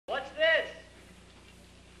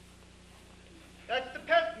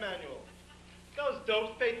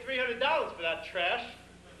paid $300 for that trash.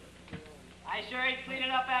 I sure ain't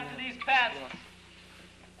cleaning up after these pets.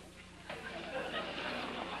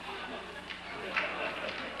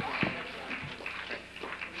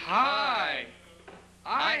 Hi.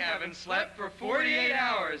 I haven't slept for 48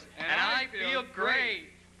 hours, and I feel great.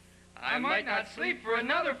 I might not sleep for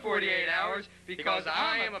another 48 hours because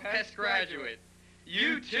I am a pest graduate.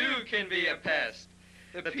 You too can be a pest.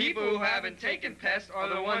 The people who haven't taken pests are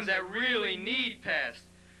the ones that really need pests.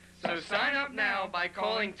 So sign up now by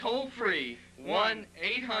calling toll-free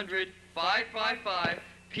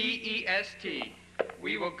 1-800-555-PEST.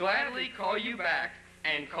 We will gladly call you back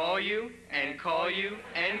and call you and call you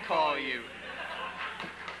and call you.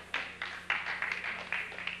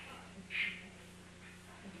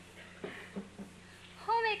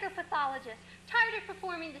 Homemaker pathologist, tired of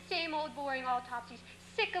performing the same old boring autopsies,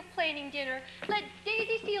 sick of planing dinner, let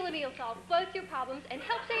Daisy seal a meal solve both your problems and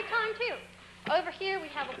help save time too. Over here we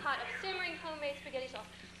have a pot of simmering homemade spaghetti sauce.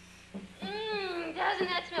 Doesn't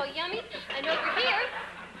that smell yummy? And over here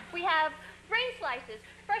we have brain slices,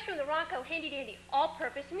 fresh from the Ronco handy dandy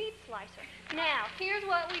all-purpose meat slicer. Now, here's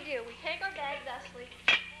what we do. We take our bag thusly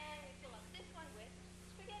and we fill up this one with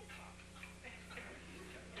spaghetti sauce.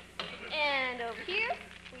 And over here,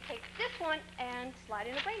 we take this one and slide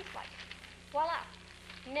in a brain slice. Voila.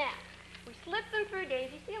 Now, we slip them through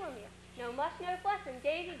Daisy sealer meal. No muss, no fuss, and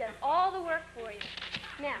Daisy does all the work for you.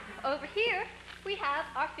 Now, over here, we have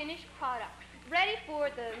our finished product, ready for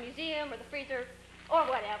the museum or the freezer or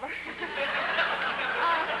whatever.